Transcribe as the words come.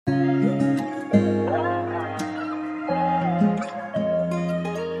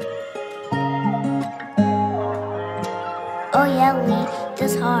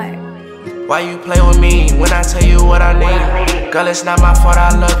Why you play with me when I tell you what I need? Girl, it's not my fault,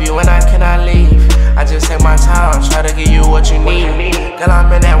 I love you and I cannot leave. I just take my time, try to give you what you need. Girl,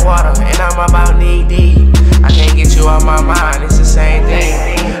 I'm in that water and I'm about knee deep. I can't get you out my mind, it's the same thing.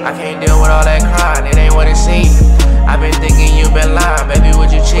 I can't deal with all that crying, it ain't what it seems. I've been thinking you been lying, baby,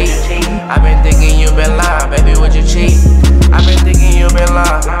 would you cheat? I've been thinking you been lying, baby, would you cheat? I've been thinking you been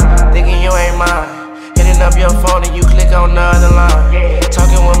lying, thinking you ain't mine. Hitting up your phone and you click on the other line.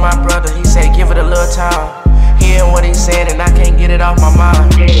 Talking with my brother, he said give it a little time. Hearing what he said and I can't get it off my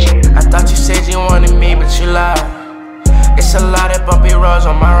mind. I thought you said you wanted me, but you lied. It's a lot of bumpy roads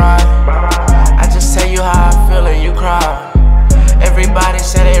on my ride. I just tell you how I feel and you cry. Everybody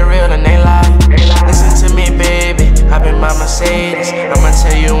say they real and they lie. Listen to me, baby, I've been my Mercedes. I'ma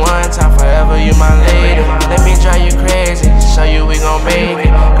tell you one time, forever you my lady. Let me drive you crazy, show you we gon' make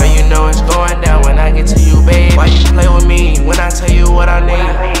it. Girl, you know it's going down when I get to you, baby. Why you play with me when I tell you what I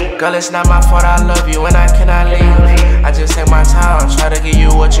need? Girl, it's not my fault, I love you and I cannot leave. I just take my time, try to give you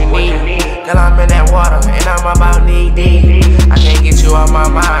what you need. Girl, I'm in that water and I'm about knee deep. I can't get you out my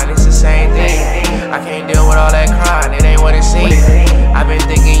mind, it's the same thing. I can't deal with all that crying, it ain't what it seems. I've been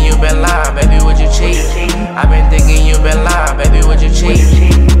thinking you been lying, baby, would you cheat? I've been thinking you been lying, baby, would you cheat?